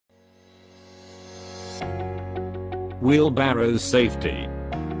Wheelbarrows safety.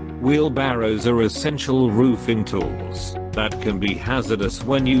 Wheelbarrows are essential roofing tools that can be hazardous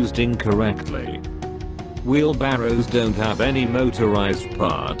when used incorrectly. Wheelbarrows don't have any motorized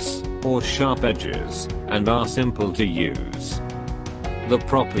parts or sharp edges and are simple to use. The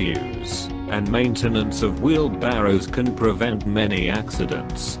proper use and maintenance of wheelbarrows can prevent many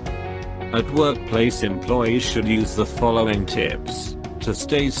accidents. At workplace, employees should use the following tips to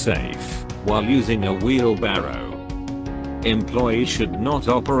stay safe while using a wheelbarrow. Employees should not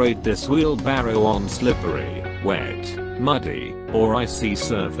operate this wheelbarrow on slippery, wet, muddy, or icy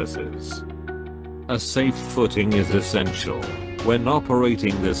surfaces. A safe footing is essential when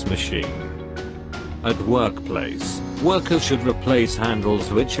operating this machine. At workplace, workers should replace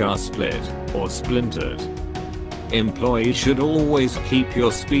handles which are split or splintered. Employees should always keep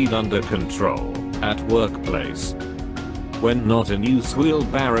your speed under control at workplace. When not in use,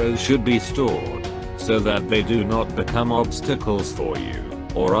 wheelbarrows should be stored so that they do not become obstacles for you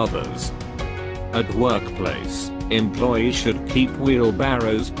or others. At workplace, employees should keep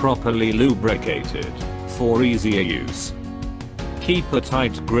wheelbarrows properly lubricated for easier use. Keep a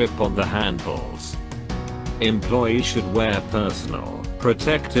tight grip on the handles. Employees should wear personal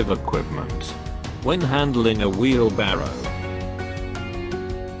protective equipment when handling a wheelbarrow.